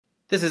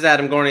This is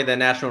Adam Gorney, the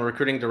National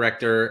Recruiting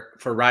Director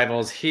for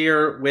Rivals,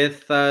 here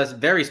with a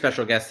very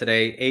special guest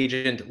today,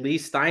 Agent Leigh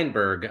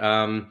Steinberg,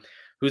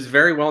 who's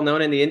very well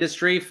known in the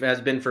industry,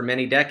 has been for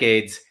many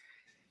decades.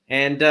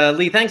 And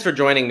Leigh, thanks for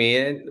joining me.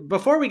 And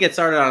before we get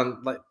started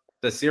on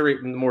the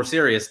more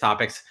serious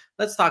topics,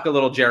 let's talk a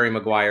little Jerry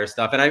Maguire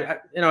stuff. And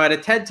at a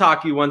TED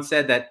Talk, you once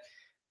said that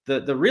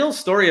the real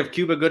story of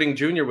Cuba Gooding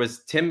Jr.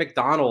 was Tim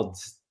McDonald,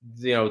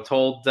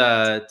 told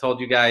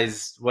you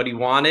guys what he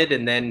wanted,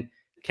 and then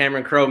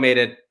Cameron Crowe made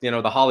it,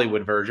 the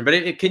Hollywood version. But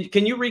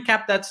can you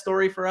recap that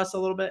story for us a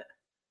little bit?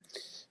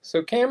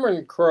 So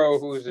Cameron Crowe,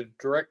 who is a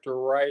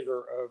director-writer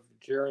of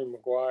Jerry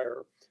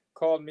Maguire,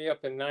 called me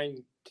up in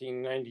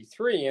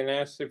 1993 and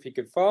asked if he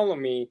could follow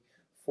me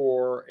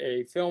for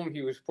a film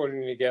he was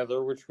putting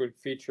together, which would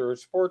feature a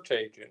sports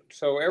agent.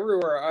 So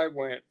everywhere I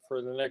went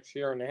for the next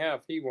year and a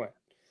half, he went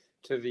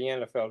to the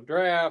NFL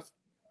draft,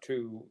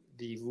 to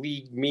the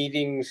league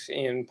meetings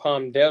in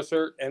Palm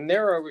Desert, and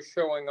there I was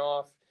showing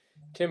off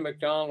Tim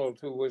McDonald,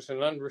 who was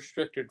an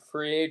unrestricted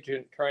free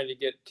agent trying to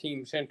get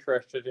teams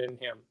interested in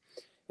him.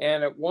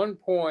 And at one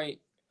point,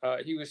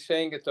 he was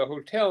staying at the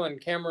hotel, and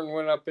Cameron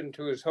went up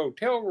into his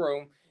hotel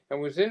room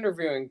and was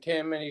interviewing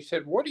Tim. And he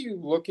said, "What are you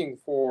looking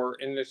for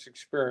in this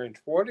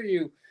experience? What are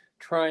you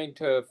trying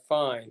to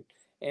find?"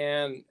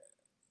 And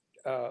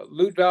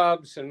Lou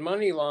Dobbs and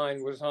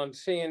Moneyline was on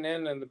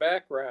CNN in the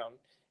background.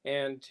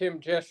 And Tim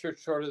gestured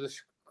sort of the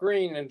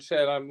screen and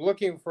said, "I'm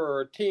looking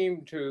for a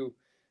team to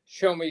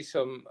show me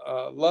some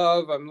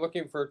love. I'm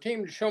looking for a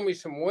team to show me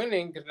some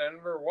winning because I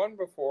never won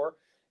before."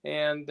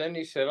 And then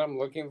he said, "I'm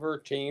looking for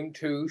a team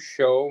to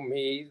show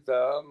me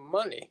the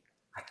money."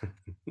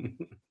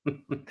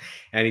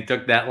 And he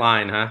took that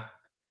line, huh?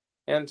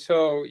 And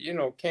so,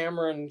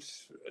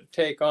 Cameron's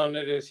take on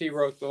it is he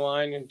wrote the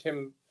line and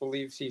Tim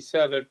believes he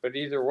said it. But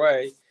either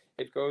way,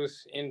 it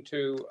goes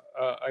into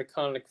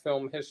iconic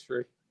film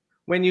history.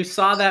 When you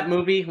saw that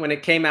movie, when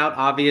it came out,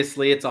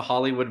 obviously it's a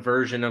Hollywood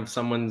version of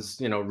someone's,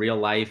 real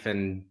life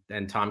and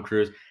Tom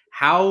Cruise.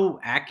 How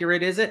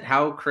accurate is it?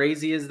 How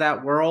crazy is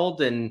that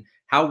world? And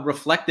how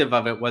reflective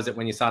of it was it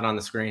when you saw it on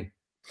the screen?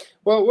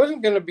 Well, it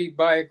wasn't going to be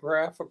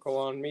biographical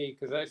on me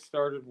because I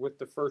started with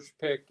the first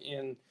pick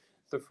in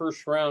the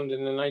first round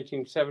in the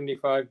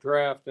 1975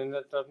 draft, and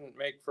that doesn't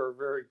make for a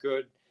very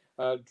good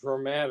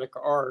dramatic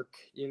arc,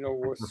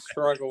 with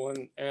struggle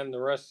and the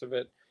rest of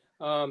it.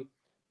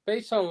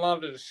 Based on a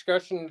lot of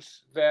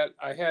discussions that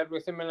I had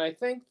with him, and I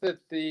think that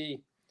the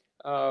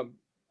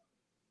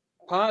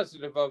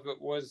positive of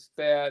it was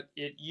that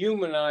it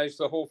humanized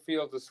the whole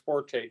field of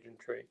sports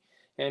agentry.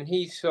 And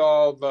he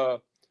saw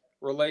the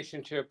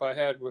relationship I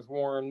had with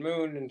Warren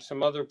Moon and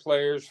some other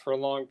players for a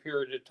long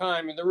period of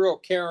time and the real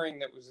caring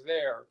that was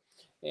there.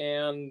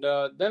 And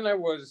then I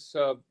was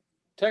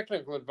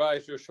technical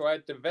advisor, so I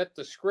had to vet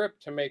the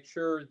script to make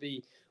sure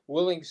the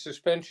willing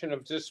suspension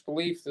of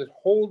disbelief that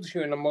holds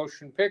you in a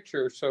motion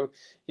picture. So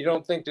you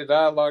don't think the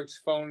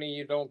dialogue's phony,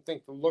 you don't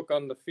think the look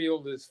on the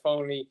field is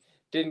phony,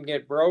 didn't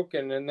get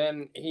broken. And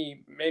then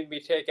he made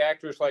me take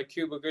actors like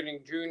Cuba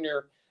Gooding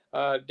Jr.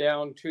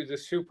 Down to the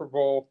Super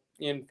Bowl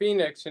in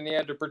Phoenix, and he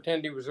had to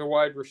pretend he was a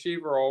wide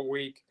receiver all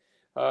week.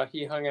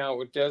 He hung out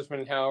with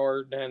Desmond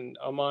Howard and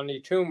Amani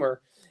Toomer,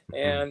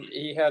 and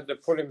he had to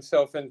put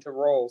himself into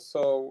roles.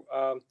 So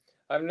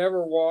I've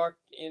never walked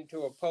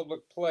into a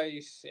public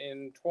place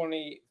in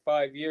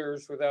 25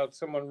 years without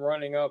someone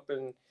running up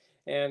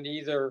and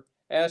either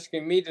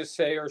asking me to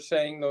say or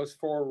saying those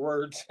four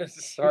words to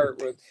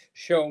start with,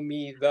 "Show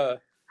me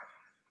the."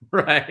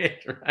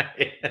 Right.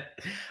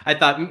 I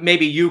thought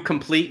maybe you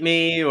complete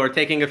me or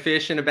taking a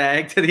fish in a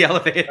bag to the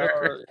elevator.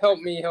 Or help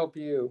me help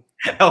you.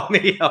 Help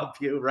me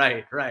help you.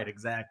 Right,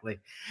 exactly.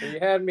 So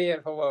you had me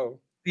at hello.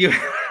 You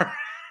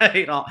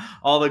right,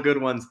 all the good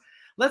ones.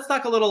 Let's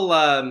talk a little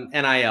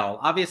NIL.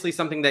 Obviously,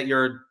 something that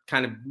you're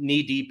kind of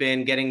knee deep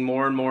in, getting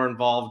more and more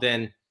involved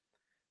in.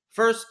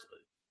 First,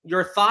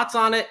 your thoughts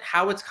on it,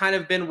 how it's kind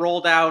of been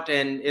rolled out,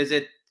 and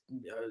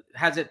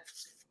has it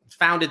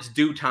found its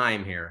due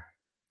time here?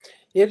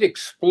 It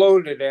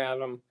exploded,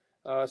 Adam,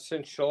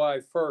 since July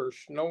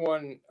 1st. No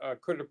one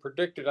could have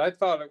predicted. I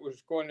thought it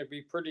was going to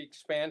be pretty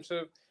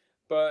expansive,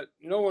 but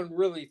no one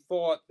really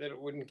thought that it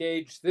would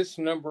engage this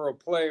number of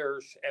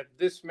players at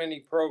this many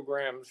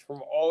programs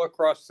from all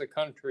across the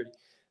country.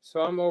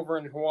 So I'm over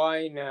in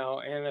Hawaii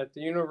now, and at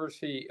the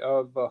University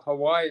of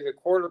Hawaii, the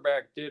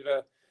quarterback did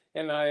a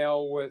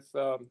NIL with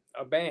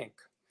a bank.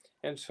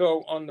 And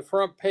so on the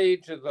front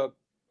page of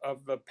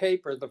the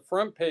paper, the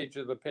front page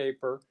of the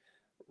paper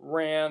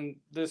ran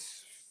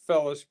this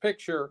fella's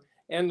picture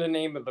and the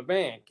name of the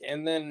bank.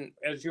 And then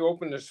as you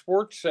open the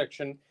sports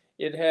section,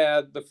 it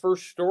had the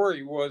first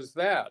story was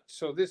that.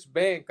 So this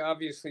bank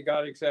obviously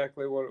got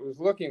exactly what it was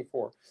looking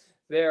for.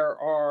 There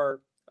are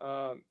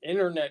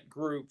internet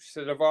groups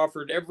that have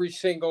offered every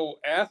single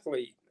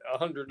athlete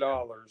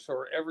 $100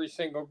 or every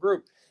single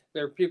group.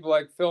 There are people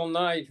like Phil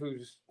Knight,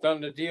 who's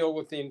done a deal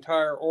with the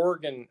entire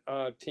Oregon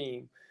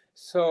team.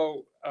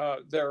 So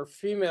there are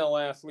female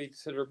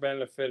athletes that are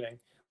benefiting.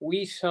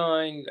 We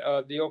signed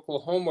the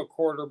Oklahoma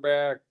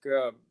quarterback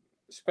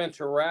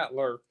Spencer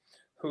Rattler,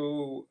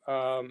 who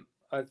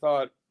I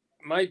thought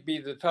might be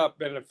the top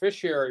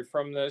beneficiary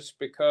from this,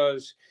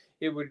 because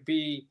it would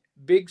be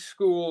big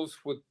schools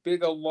with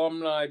big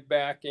alumni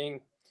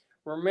backing.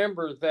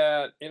 Remember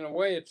that in a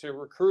way it's a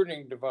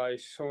recruiting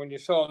device. So when you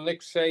saw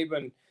Nick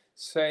Saban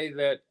say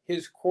that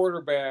his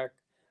quarterback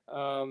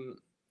um,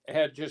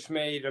 had just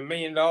made $1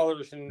 million in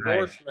Right.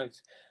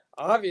 endorsements,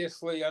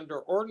 obviously under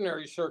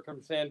ordinary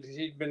circumstances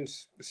he'd been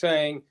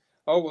saying,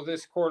 oh, well,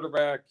 this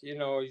quarterback,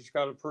 he's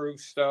got to prove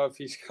stuff,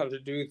 he's got to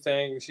do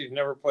things, he's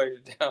never played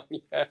it down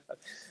yet.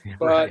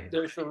 But Right.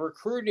 there's a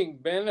recruiting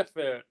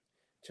benefit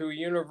to a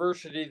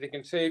university that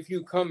can say, if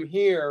you come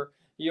here,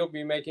 you'll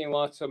be making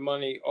lots of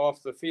money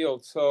off the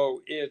field.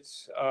 So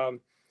it's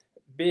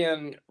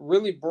been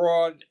really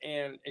broad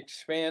and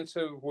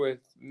expansive, with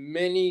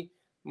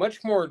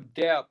much more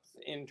depth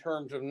in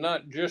terms of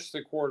not just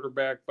the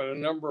quarterback, but a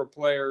number of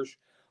players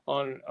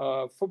on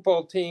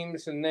football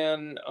teams, and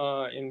then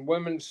in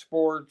women's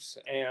sports,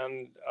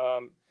 and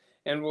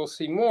we'll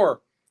see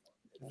more.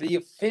 The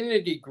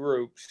affinity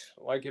groups,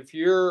 like if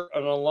you're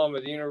an alum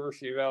of the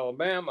University of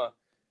Alabama,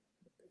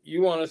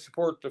 you want to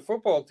support the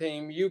football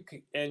team,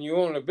 and you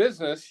own a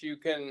business, you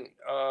can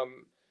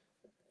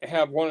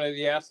have one of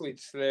the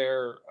athletes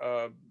there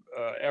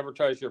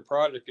advertise your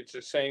product. It's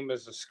the same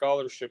as a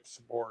scholarship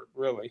support,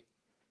 really.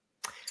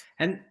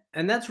 And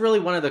that's really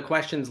one of the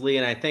questions, Lee.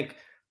 And I think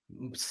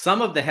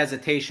some of the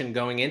hesitation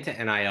going into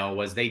NIL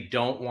was they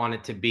don't want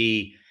it to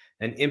be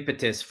an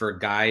impetus for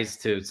guys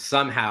to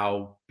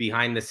somehow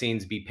behind the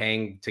scenes be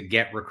paying to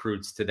get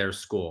recruits to their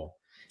school.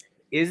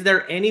 Is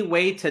there any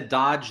way to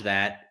dodge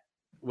that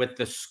with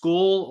the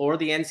school or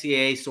the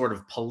NCAA sort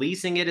of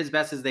policing it as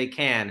best as they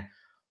can?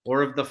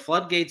 Or have the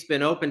floodgates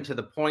been open to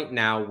the point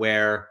now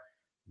where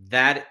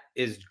that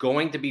is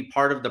going to be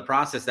part of the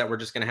process that we're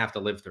just going to have to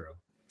live through?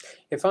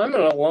 If I'm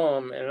an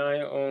alum and I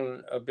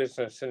own a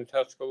business in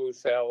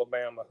Tuscaloosa,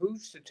 Alabama,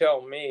 who's to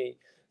tell me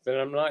that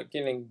I'm not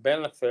getting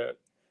benefit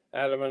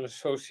out of an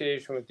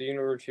association with the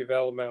University of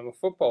Alabama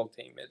football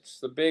team? It's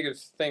the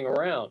biggest thing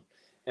around.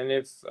 And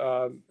if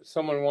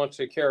someone wants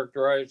to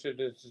characterize it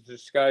as a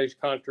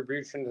disguised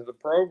contribution to the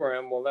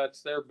program, well,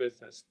 that's their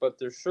business. But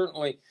there's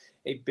certainly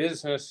a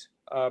business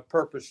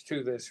purpose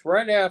to this.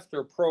 Right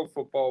after pro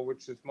football,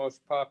 which is the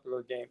most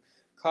popular game,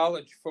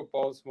 college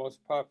football is the most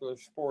popular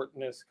sport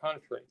in this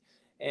country.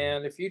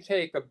 And if you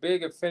take a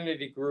big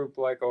affinity group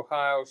like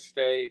Ohio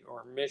State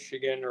or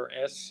Michigan or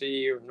SC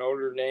or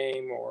Notre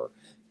Dame or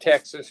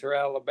Texas or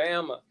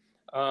Alabama,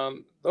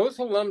 those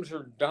alums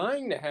are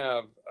dying to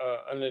have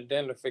an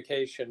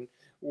identification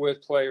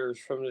with players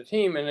from the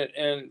team.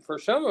 And for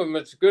some of them,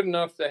 it's good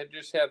enough to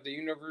just have the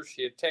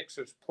University of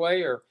Texas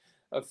player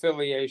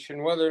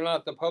affiliation, whether or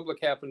not the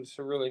public happens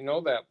to really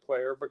know that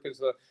player, because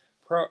the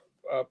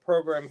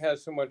program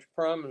has so much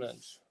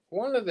prominence.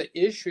 One of the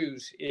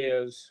issues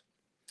is,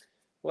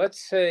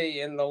 let's say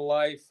in the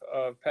life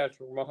of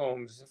Patrick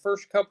Mahomes, the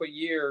first couple of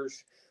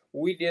years,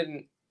 we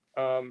didn't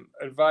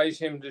advise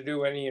him to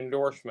do any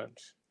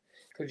endorsements,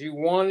 because you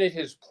wanted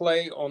his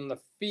play on the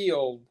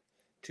field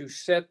to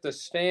set the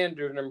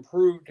standard and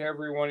prove to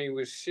everyone he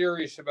was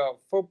serious about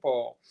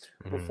football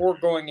before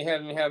going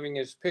ahead and having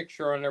his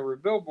picture on every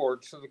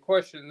billboard. So the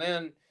question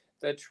then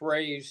that's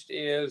raised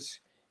is,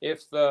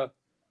 if the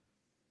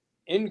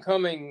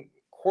incoming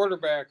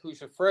quarterback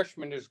who's a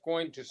freshman is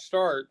going to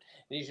start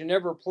and he's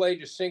never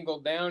played a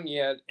single down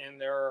yet and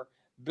there are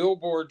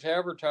billboards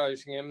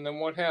advertising him, then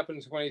what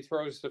happens when he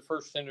throws the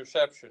first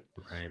interception?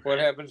 Right. What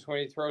happens when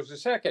he throws the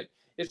second?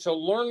 It's a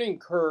learning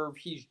curve.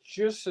 He's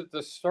just at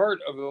the start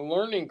of the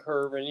learning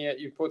curve, and yet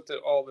you put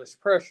all this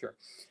pressure.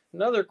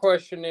 Another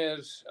question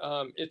is,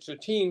 it's a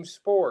team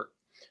sport.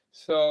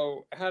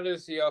 So how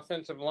does the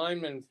offensive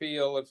lineman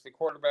feel if the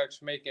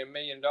quarterback's making $1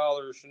 million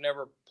and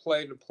never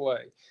play to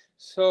play?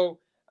 So,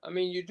 I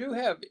mean, you do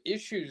have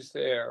issues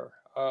there.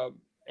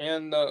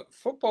 And the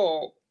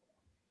football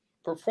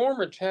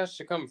performance has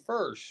to come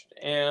first.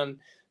 And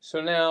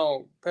so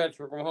now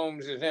Patrick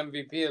Mahomes is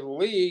MVP of the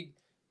league.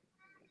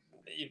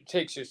 He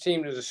takes his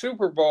team to the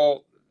Super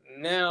Bowl.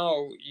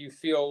 Now you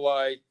feel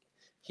like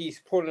he's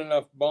put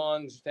enough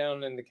bonds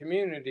down in the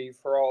community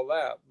for all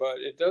that. But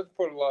it does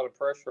put a lot of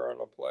pressure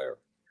on a player.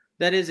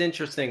 That is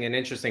interesting, an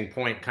interesting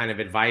point, kind of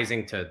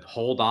advising to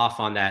hold off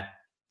on that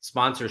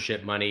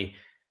sponsorship money.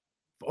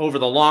 Over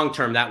the long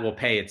term, that will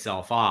pay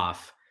itself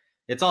off.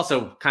 It's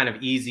also kind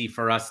of easy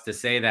for us to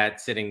say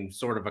that sitting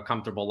sort of a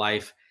comfortable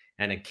life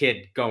and a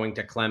kid going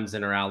to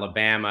Clemson or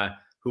Alabama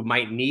who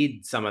might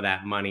need some of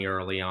that money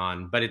early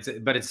on, but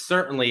it's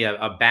certainly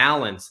a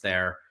balance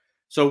there.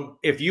 So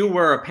if you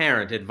were a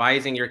parent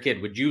advising your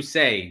kid, would you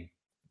say,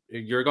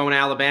 you're going to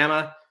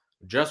Alabama,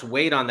 just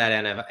wait on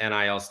that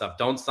NIL stuff.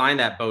 Don't sign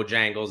that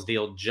Bojangles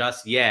deal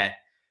just yet,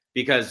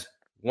 because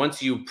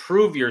once you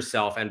prove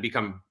yourself and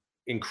become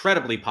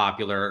incredibly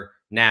popular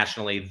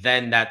nationally,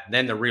 then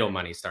the real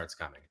money starts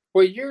coming.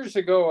 Well, years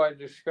ago, I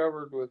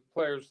discovered with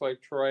players like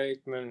Troy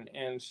Aikman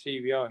and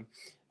Steve Young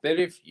that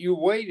if you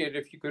waited,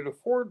 if you could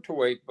afford to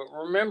wait, but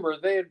remember,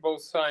 they had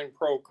both signed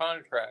pro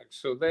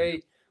contracts, so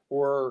they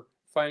were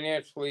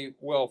financially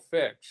well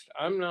fixed.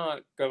 I'm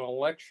not going to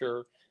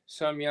lecture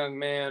some young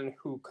man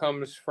who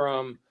comes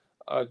from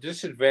a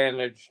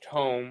disadvantaged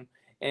home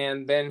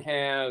and then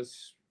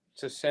has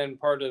to send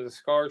part of the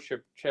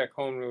scholarship check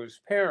home to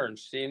his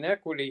parents. The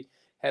inequity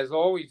has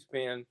always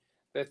been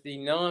that the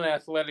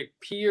non-athletic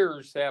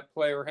peers that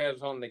player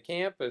has on the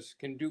campus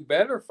can do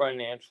better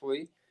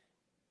financially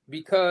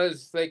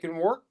because they can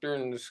work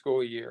during the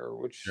school year,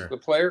 which Sure. the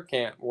player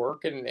can't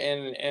work, and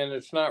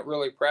it's not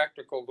really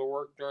practical to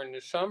work during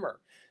the summer.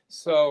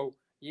 So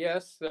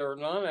yes, there are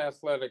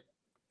non-athletic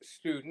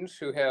students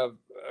who have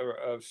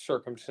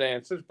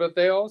circumstances, but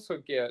they also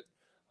get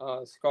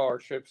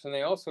scholarships and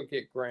they also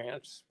get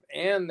grants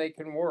and they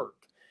can work.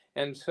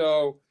 And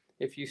so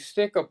if you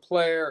stick a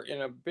player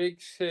in a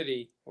big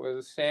city where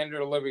the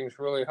standard of living is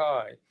really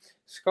high,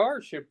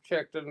 scholarship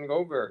check doesn't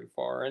go very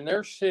far, and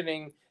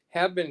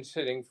have been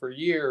sitting for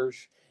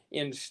years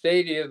in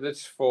stadia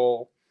that's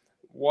full,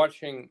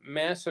 watching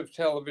massive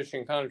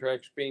television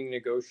contracts being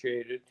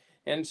negotiated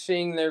and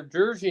seeing their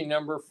jersey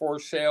number for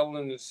sale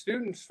in the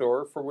student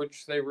store, for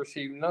which they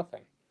receive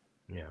nothing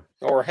Yeah.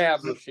 or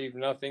have received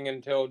nothing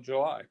until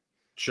July.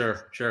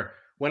 Sure, sure.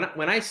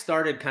 When I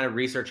started kind of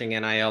researching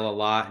NIL a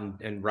lot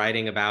and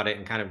writing about it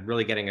and kind of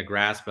really getting a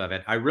grasp of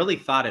it, I really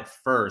thought at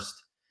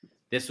first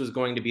this was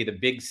going to be the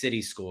big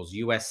city schools,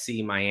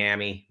 USC,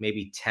 Miami,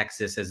 maybe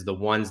Texas, as the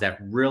ones that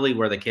really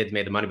where the kids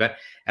made the money. But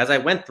as I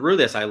went through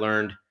this, I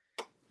learned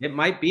it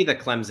might be the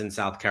Clemson,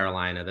 South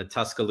Carolina, the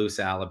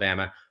Tuscaloosa,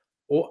 Alabama.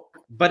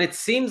 But it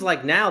seems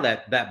like now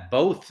that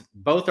both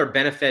are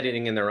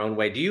benefiting in their own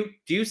way. Do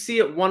you see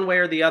it one way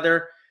or the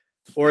other?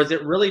 Or is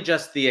it really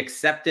just the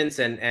acceptance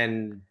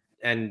and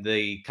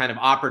the kind of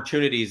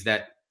opportunities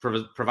that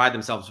provide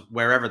themselves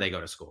wherever they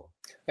go to school?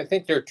 I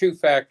think there are two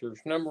factors.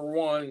 Number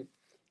one,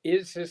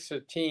 is this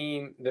a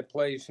team that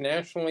plays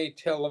nationally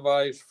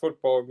televised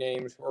football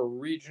games or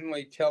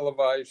regionally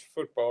televised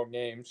football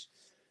games?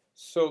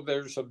 So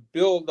there's a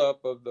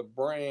buildup of the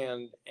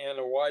brand and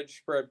a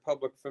widespread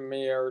public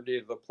familiarity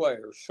of the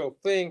players. So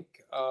think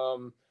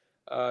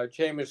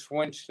Jameis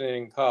Winston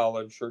in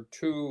college, or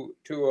Tonga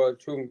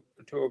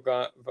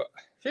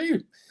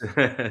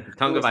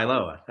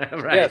Vailoa, yes.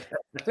 right?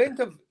 Think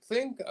of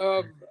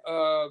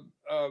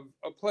a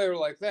player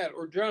like that,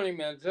 or Johnny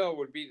Manziel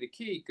would be the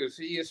key because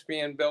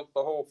ESPN built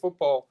the whole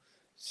football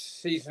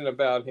season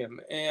about him.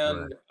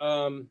 Right.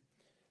 And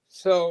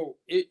so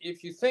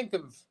if you think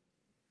of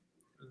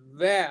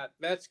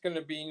that's going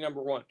to be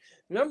number one.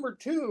 Number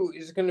two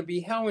is going to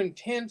be how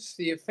intense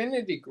the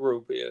affinity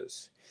group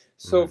is.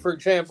 So, Right. for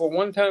example,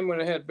 one time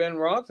when I had Ben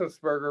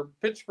Roethlisberger,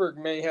 Pittsburgh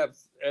may have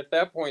at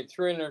that point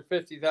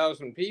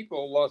 350,000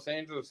 people. Los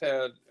Angeles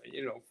had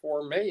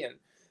 4 million,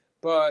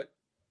 but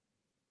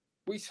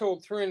we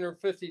sold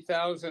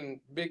 350,000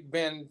 Big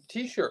Ben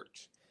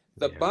T-shirts.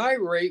 The Yeah. buy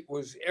rate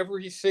was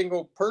every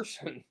single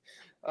person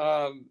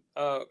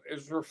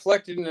is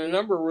reflected in a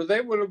number where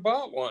they would have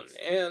bought one,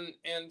 and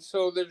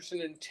so there's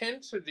an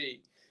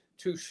intensity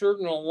to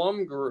certain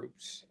alum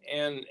groups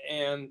and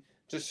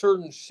to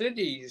certain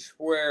cities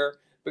where,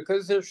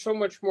 because they're so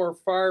much more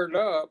fired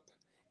up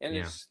and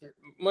Yeah. it's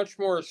much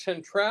more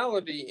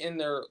centrality in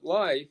their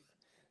life,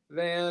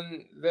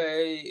 than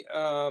they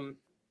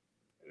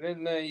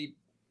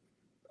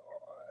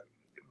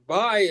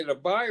buy at a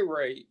buy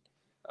rate.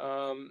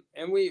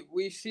 And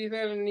we see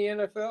that in the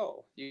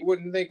NFL. You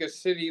wouldn't think a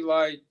city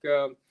like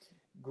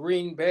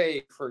Green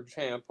Bay, for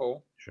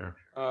example, Sure.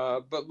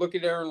 but look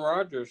at Aaron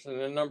Rodgers and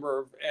the number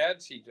of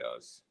ads he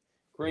does.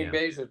 Green Yeah.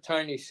 Bay's a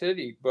tiny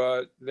city,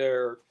 but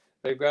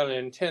they've got an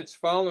intense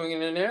following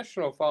and a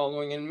national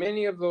following, and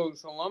many of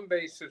those alum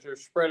bases are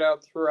spread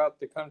out throughout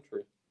the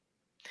country.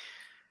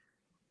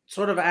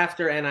 Sort of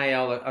after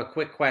NIL, a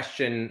quick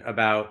question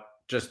about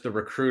just the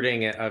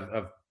recruiting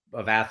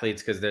of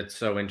athletes because that's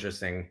so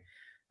interesting.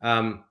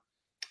 Um,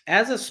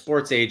 as a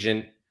sports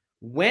agent,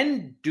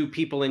 when do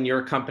people in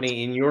your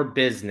company, in your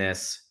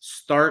business,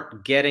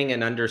 start getting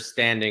an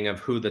understanding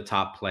of who the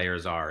top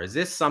players are? Is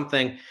this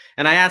something?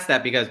 And I ask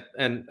that because,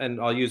 and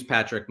I'll use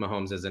Patrick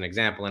Mahomes as an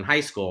example. In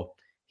high school,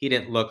 he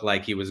didn't look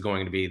like he was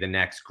going to be the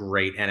next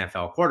great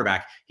NFL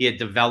quarterback. He had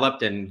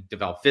developed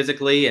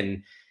physically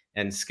and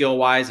skill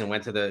wise, and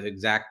went to the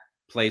exact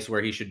place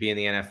where he should be in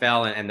the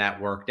NFL, and that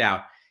worked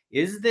out.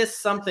 Is this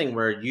something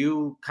where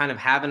you kind of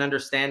have an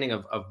understanding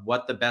of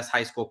what the best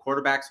high school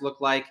quarterbacks look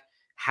like?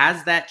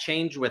 Has that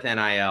changed with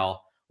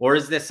NIL, or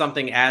is this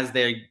something as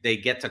they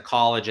get to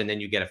college and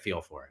then you get a feel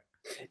for it?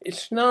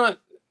 It's not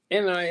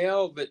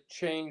NIL that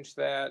changed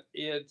that.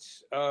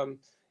 It's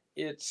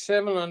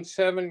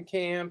 7-on-7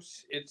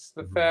 camps. It's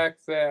the Mhm.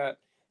 fact that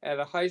at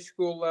a high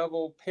school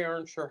level,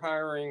 parents are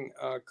hiring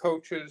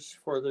coaches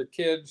for their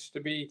kids to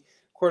be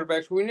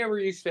quarterbacks. We never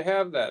used to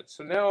have that.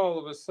 So now all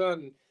of a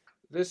sudden,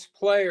 this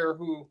player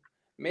who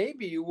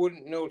maybe you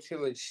wouldn't know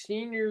till his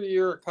senior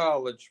year of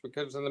college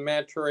because of the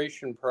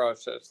maturation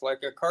process,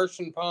 like a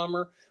Carson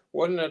Palmer,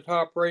 wasn't a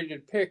top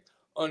rated pick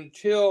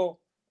until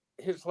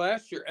his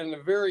last year, and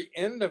the very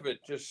end of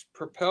it just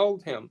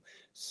propelled him.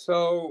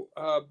 So,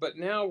 but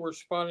now we're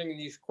spotting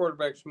these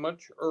quarterbacks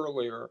much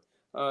earlier.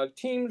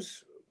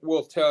 Teams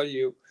will tell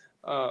you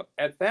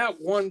at that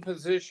one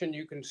position,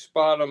 you can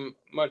spot them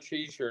much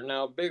easier.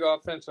 Now, big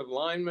offensive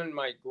linemen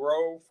might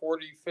grow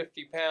 40,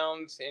 50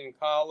 pounds in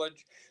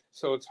college,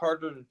 so it's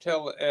harder to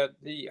tell at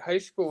the high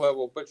school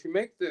level. But you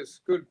make this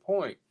good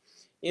point.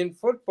 In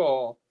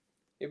football,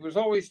 it was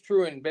always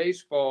true in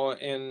baseball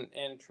and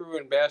true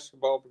in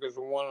basketball because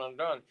of one and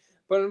done.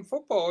 But in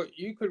football,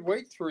 you could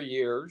wait 3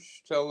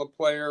 years till a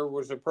player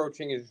was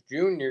approaching his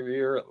junior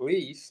year at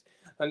least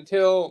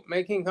until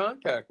making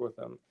contact with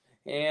them.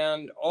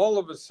 And all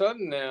of a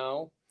sudden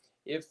now,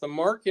 if the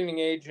marketing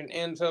agent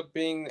ends up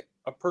being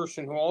a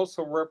person who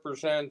also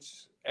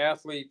represents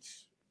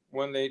athletes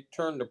when they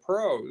turn to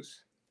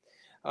pros,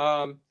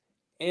 um,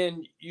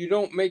 and you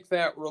don't make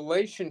that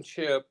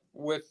relationship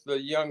with the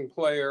young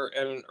player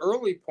at an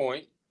early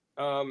point,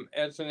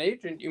 as an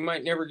agent, you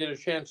might never get a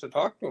chance to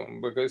talk to him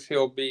because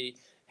he'll be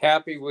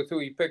happy with who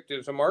he picked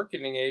as a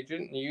marketing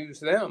agent and use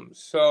them.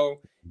 So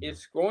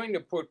it's going to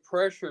put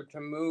pressure to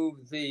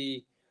move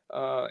the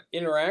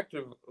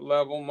interactive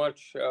level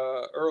much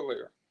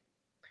earlier.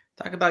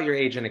 Talk about your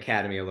agent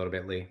academy a little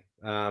bit, Leigh.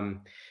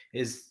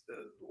 Is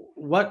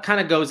What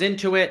kind of goes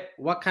into it?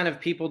 What kind of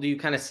people do you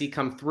kind of see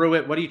come through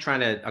it? What are you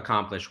trying to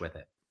accomplish with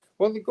it?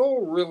 Well, the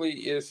goal really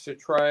is to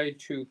try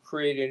to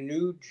create a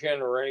new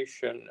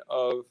generation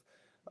of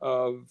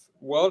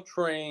well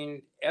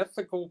trained,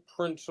 ethical,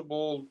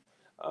 principled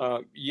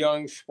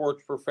young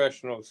sports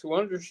professionals who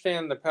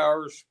understand the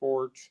power of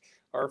sports,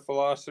 our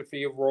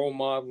philosophy of role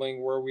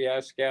modeling, where we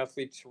ask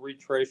athletes to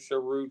retrace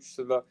their roots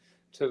to the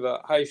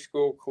high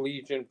school,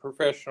 collegiate,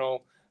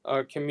 professional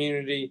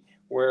community,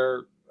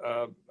 where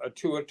a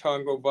Tua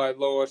Tongo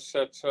Vailoa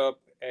sets up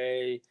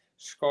a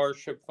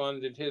scholarship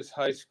fund at his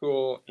high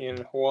school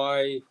in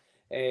Hawaii.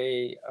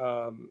 A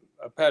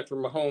Patrick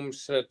Mahomes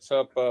sets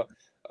up a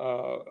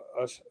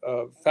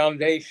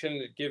foundation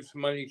that gives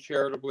money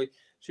charitably.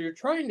 So you're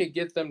trying to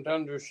get them to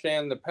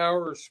understand the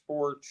power of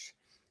sports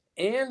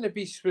and to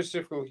be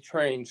specifically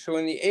trained. So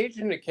in the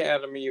Agent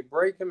Academy, you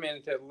break them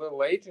into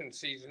little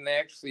agencies and they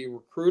actually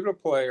recruit a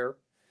player.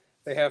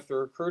 They have to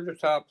recruit a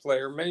top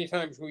player. Many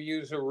times we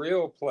use a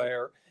real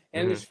player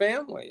and his Hmm.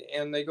 family,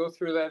 and they go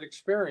through that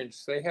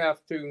experience. They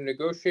have to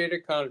negotiate a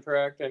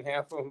contract, and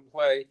half of them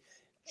play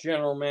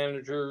general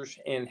managers,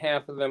 and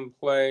half of them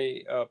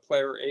play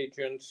player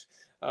agents.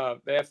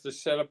 They have to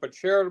set up a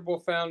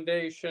charitable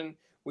foundation.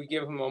 We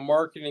give them a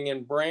marketing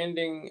and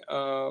branding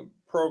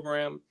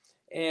program.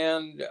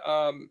 And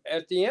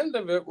at the end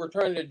of it, we're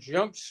trying to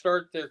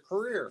jumpstart their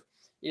career.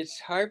 It's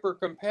hyper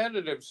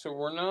competitive, so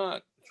we're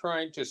not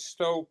trying to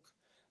stoke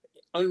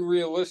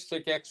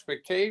unrealistic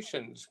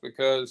expectations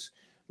because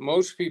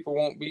most people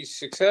won't be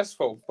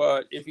successful.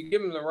 But if you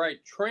give them the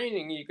right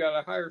training, you got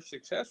a higher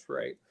success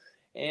rate.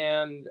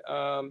 And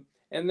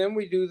then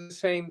we do the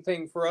same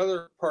thing for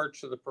other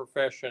parts of the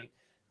profession,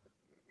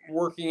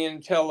 working in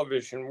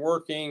television,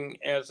 working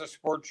as a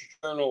sports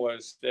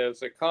journalist,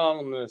 as a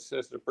columnist,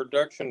 as a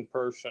production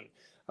person,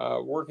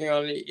 working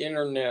on the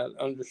internet,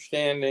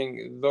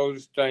 understanding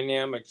those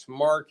dynamics,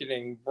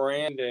 marketing,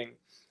 branding,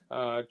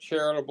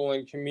 charitable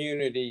and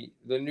community,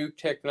 the new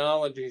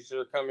technologies that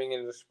are coming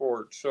into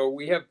sports. So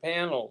we have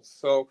panels.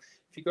 So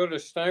if you go to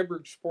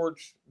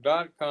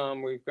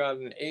steinbergsports.com, we've got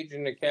an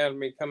agent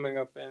academy coming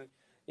up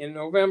in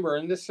November.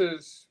 And this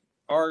is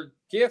our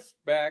gift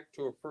back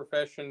to a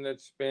profession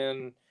that's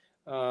been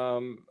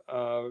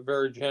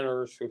very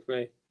generous with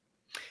me.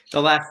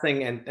 The last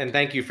thing, and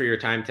thank you for your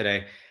time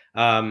today.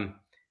 Um,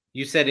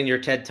 you said in your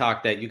TED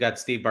talk that you got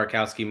Steve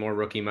Barkowski more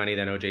rookie money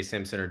than O.J.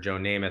 Simpson or Joe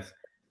Namath.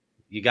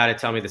 You got to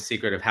tell me the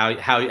secret of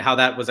how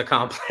that was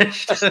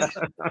accomplished.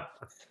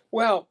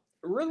 Well,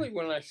 really,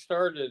 when I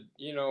started,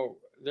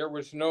 there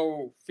was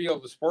no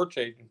field of sports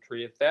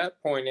agentry. At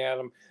that point,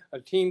 Adam, a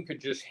team could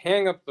just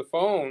hang up the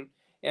phone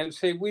and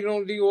say, "We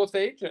don't deal with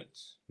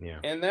agents." Yeah.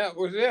 And that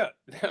was it.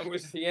 That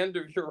was the end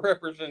of your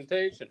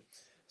representation.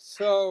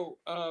 So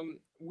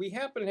we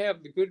happen to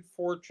have the good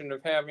fortune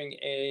of having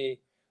a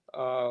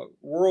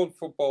World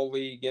Football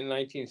League in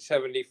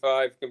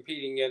 1975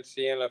 competing against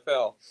the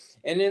NFL.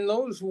 And in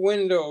those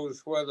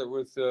windows, whether it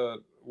was the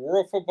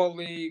World Football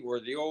League or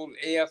the old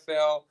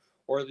AFL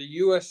or the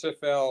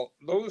USFL,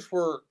 those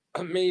were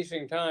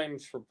amazing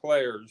times for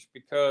players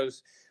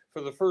because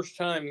for the first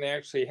time they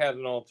actually had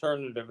an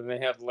alternative and they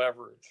had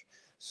leverage.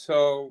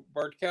 So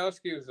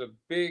Bartkowski was a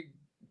big,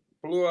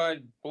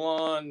 blue-eyed,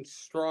 blonde,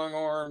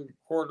 strong-armed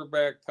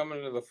quarterback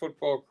coming to the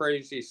football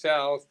crazy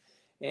South,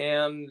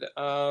 and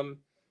um,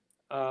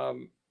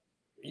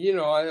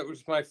 it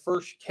was my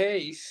first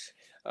case.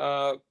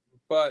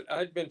 But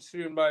I'd been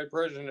sued by a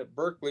president at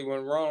Berkeley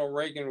when Ronald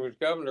Reagan was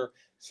governor,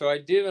 so I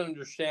did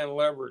understand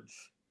leverage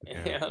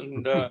Yeah.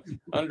 and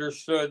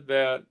understood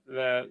that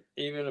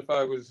even if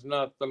I was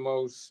not the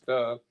most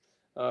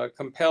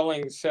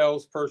compelling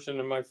salesperson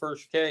in my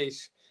first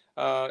case,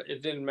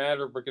 it didn't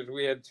matter because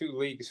we had two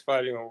leagues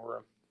fighting over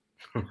him.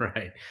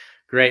 Right.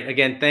 Great.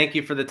 Again, thank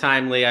you for the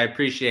time, Leigh. I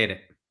appreciate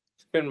it.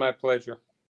 It's been my pleasure.